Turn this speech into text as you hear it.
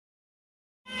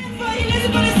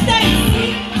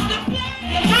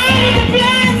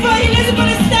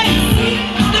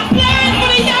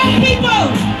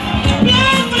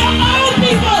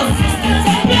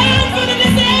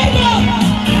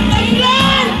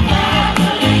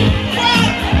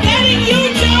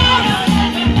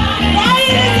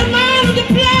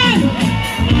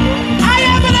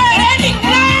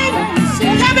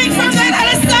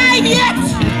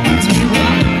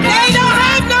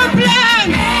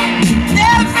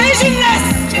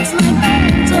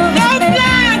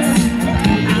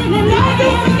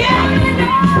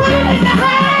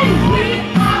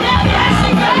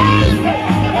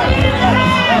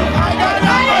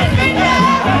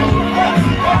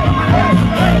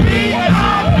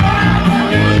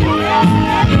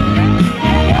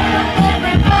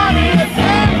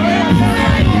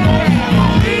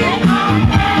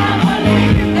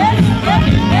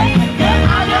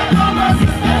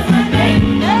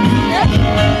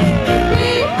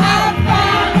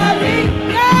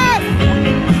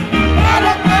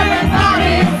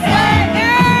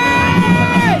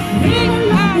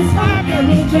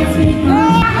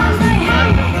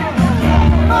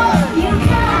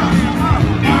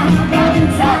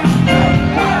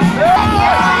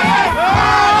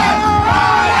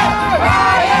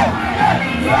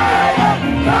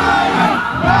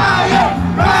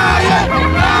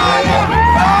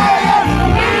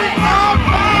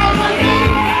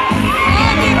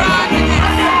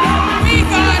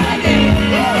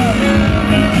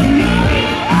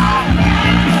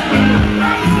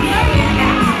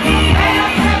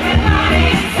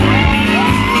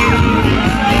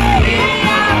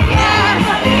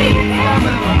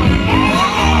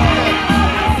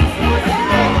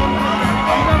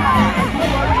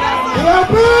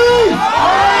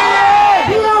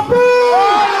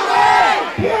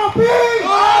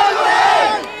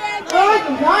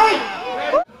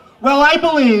Well, I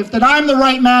believe that I'm the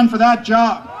right man for that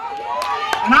job.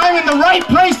 And I'm in the right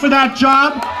place for that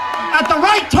job, at the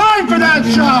right time for that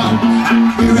job.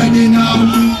 We ready now.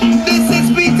 This is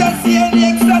Peter C and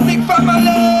the Exotic Family.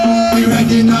 We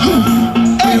ready now.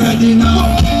 We ready now.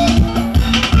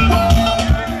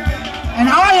 And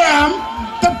I am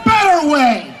the better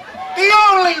way, the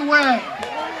only way.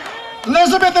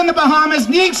 Elizabeth in the Bahamas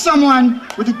needs someone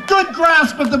with a good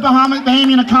grasp of the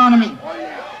Bahamian economy.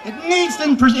 It needs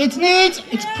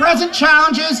its present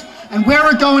challenges and where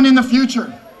we're going in the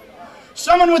future.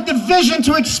 Someone with the vision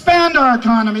to expand our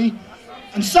economy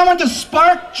and someone to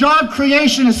spark job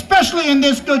creation, especially in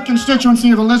this good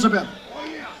constituency of Elizabeth.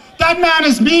 That man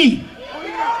is me.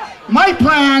 My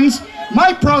plans,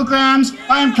 my programs,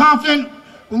 I am confident,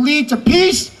 will lead to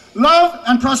peace, love,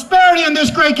 and prosperity in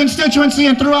this great constituency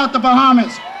and throughout the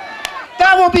Bahamas.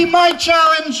 That will be my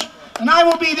challenge, and I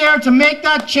will be there to make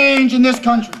that change in this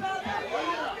country.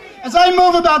 As I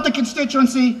move about the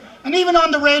constituency, and even on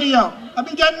the radio, I've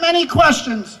been getting many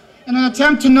questions in an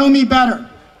attempt to know me better.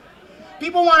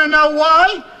 People want to know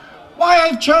why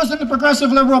I've chosen the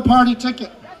Progressive Liberal Party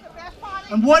ticket,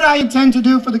 and what I intend to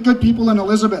do for the good people in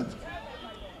Elizabeth.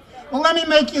 Well, let me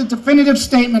make you a definitive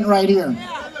statement right here.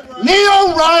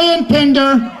 Leo Ryan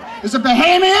Pinder is a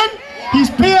Bahamian, he's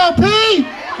PLP,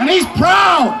 and he's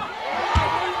proud.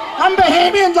 I'm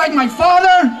Bahamian like my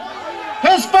father,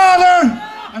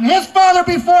 and his father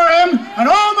before him, and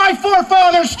all my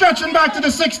forefathers stretching back to the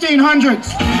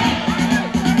 1600s.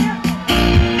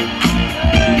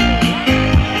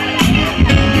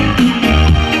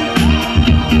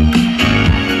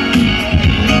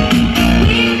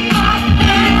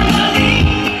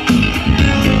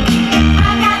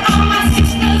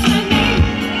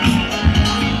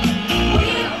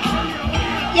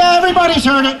 Everybody's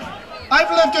heard it. I've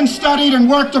lived and studied and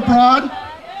worked abroad,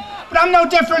 but I'm no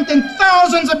different than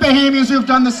thousands of Bahamians who've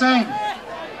done the same.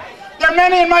 There are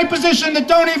many in my position that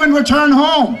don't even return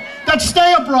home, that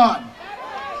stay abroad.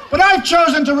 But I've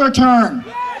chosen to return.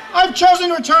 I've chosen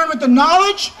to return with the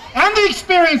knowledge and the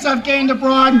experience I've gained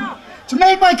abroad to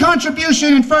make my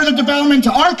contribution in further development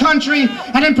to our country,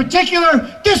 and in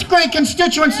particular, this great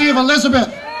constituency of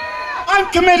Elizabeth.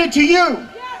 I'm committed to you.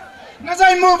 And as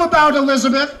I move about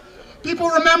Elizabeth, people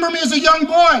remember me as a young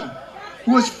boy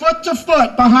who was foot to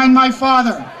foot behind my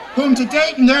father, whom to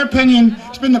date, in their opinion,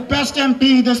 has been the best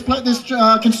MP this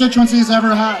constituency has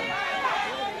ever had.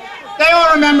 They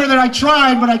all remember that I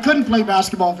tried, but I couldn't play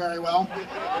basketball very well.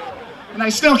 And I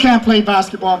still can't play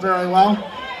basketball very well.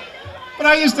 But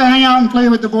I used to hang out and play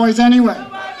with the boys anyway.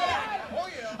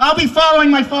 I'll be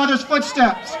following my father's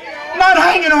footsteps, not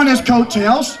hanging on his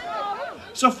coattails.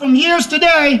 So from years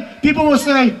today, people will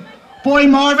say, boy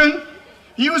Marvin,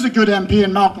 he was a good MP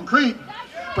in Malcolm Creek.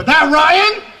 But that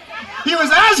Ryan, he was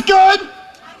as good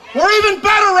or even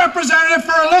better representative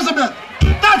for Elizabeth.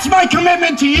 That's my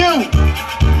commitment to you.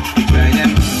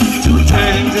 Two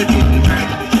times I didn't hurt.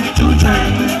 Two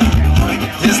times.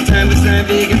 This time it's not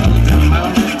big and hold them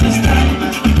out. This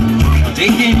time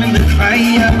they came in the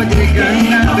fire, but they got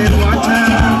out with water.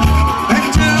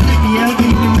 Back to the BLB,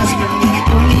 we must get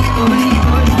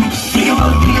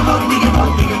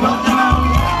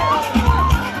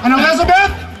And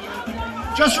Elizabeth,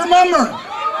 just remember,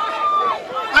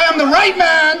 I am the right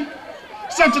man,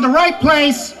 sent to the right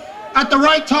place, at the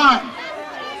right time.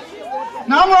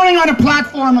 Now I'm running on a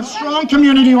platform of strong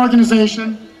community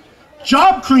organization,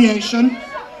 job creation,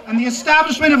 and the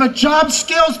establishment of a job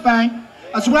skills bank,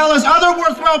 as well as other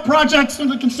worthwhile projects in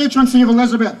the constituency of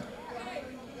Elizabeth.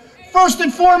 First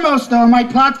and foremost, though, my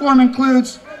platform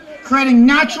includes creating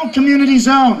natural community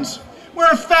zones. We're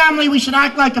a family, we should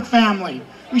act like a family.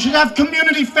 We should have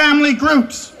community family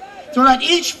groups so that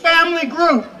each family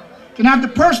group can have the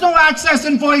personal access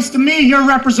and voice to me, your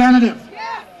representative,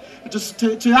 just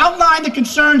to outline the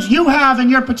concerns you have in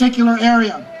your particular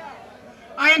area.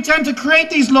 I intend to create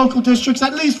these local districts,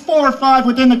 at least 4 or 5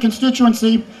 within the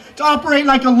constituency, to operate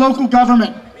like a local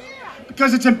government,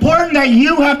 because it's important that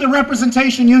you have the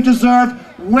representation you deserve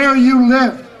where you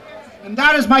live. And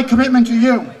that is my commitment to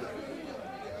you.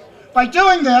 By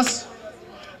doing this,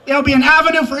 there'll be an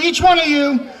avenue for each one of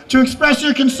you to express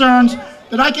your concerns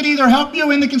that I could either help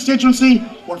you in the constituency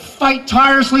or fight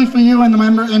tirelessly for you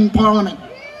in Parliament.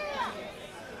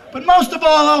 But most of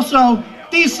all, also,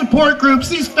 these support groups,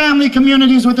 these family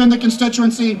communities within the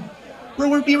constituency,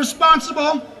 will be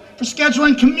responsible for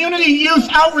scheduling community youth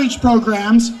outreach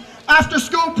programs,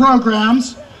 after-school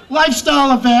programs,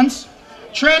 lifestyle events,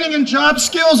 training and job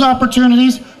skills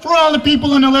opportunities for all the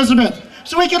people in Elizabeth,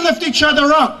 so we can lift each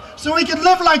other up, so we can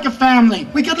live like a family,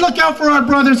 we could look out for our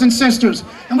brothers and sisters,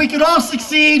 and we could all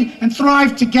succeed and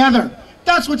thrive together.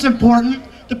 That's what's important.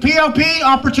 The PLP,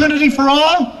 opportunity for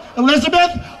all.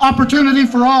 Elizabeth, opportunity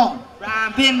for all.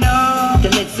 Ryan Pinder,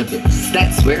 Elizabeth,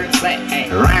 that's where it's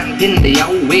at. Ryan Pinder,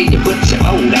 yo, where you put your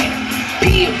hold at.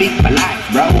 PLP for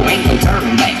life, bro, ain't no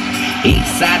turning back.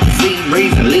 East side the sea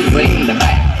breeze and Liz in the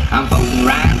back. I'm voting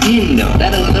Ryan Pinder,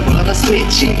 that other brother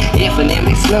switching. F and M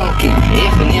be smoking,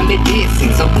 F and M be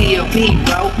dissing. So PLP,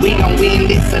 bro, we gon' win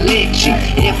this election.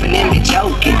 F and M be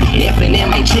joking, F and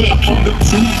M ain't checking.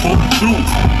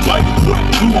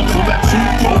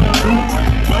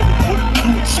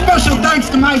 Special thanks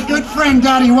to my good friend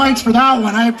Daddy Whites for that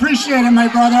one. I appreciate it, my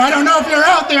brother. I don't know if you're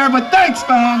out there, but thanks,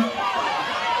 man.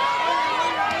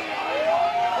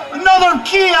 Another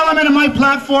key element of my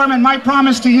platform and my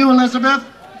promise to you, Elizabeth,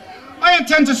 I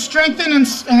intend to strengthen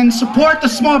and support the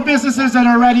small businesses that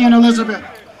are already in Elizabeth.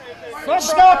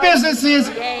 Small businesses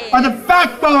are the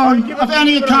backbone of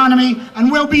any economy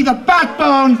and will be the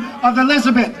backbone of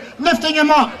Elizabeth, lifting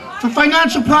them up for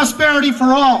financial prosperity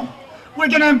for all. We're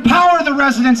going to empower the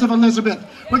residents of Elizabeth.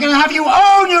 We're going to have you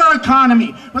own your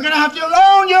economy. We're going to have you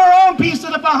own your own piece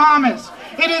of the Bahamas.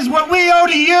 It is what we owe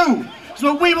to you. It's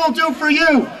what we will do for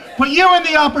you. Put you in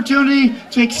the opportunity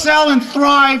to excel and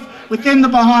thrive within the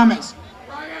Bahamas.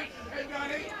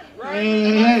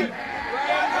 Hey.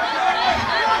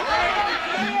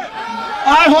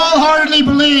 I wholeheartedly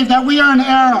believe that we are in an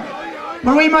era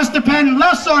where we must depend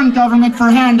less on government for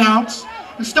handouts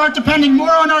and start depending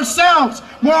more on ourselves,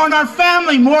 more on our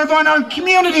family, more on our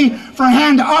community for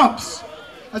hand-ups.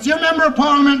 As your Member of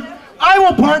Parliament, I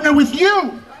will partner with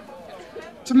you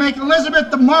to make Elizabeth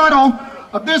the model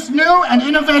of this new and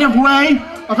innovative way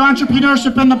of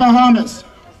entrepreneurship in the Bahamas.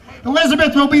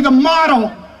 Elizabeth will be the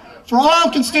model for all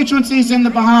constituencies in the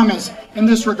Bahamas in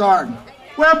this regard.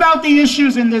 We're about the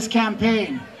issues in this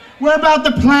campaign. We're about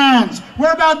the plans.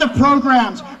 We're about the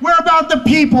programs. We're about the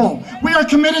people. We are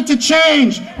committed to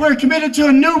change. We're committed to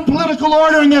a new political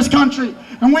order in this country.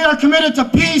 And we are committed to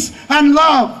peace and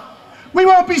love. We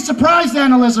won't be surprised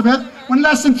then, Elizabeth, when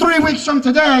less than 3 weeks from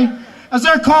today, as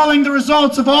they're calling the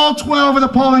results of all 12 of the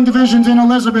polling divisions in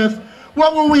Elizabeth,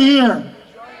 what will we hear?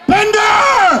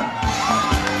 Pinder!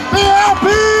 PLP!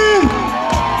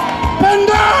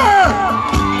 Pinder!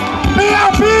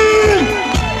 PLP!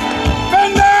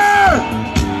 Pinder!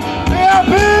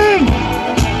 PLP!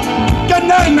 Good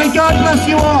night, may God bless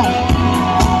you all.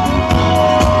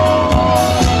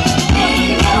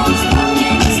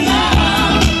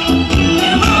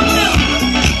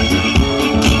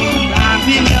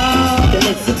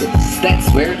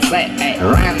 That's where it's at.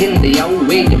 Right in the old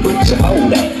way to put your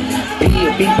hold at.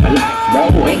 PLP for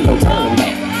life, bro, ain't no turning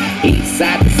back. East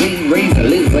side the sea breeze and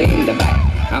Liz in the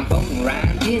back. I'm voting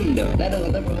Ryan Pinder, that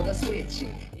other brother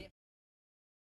switching.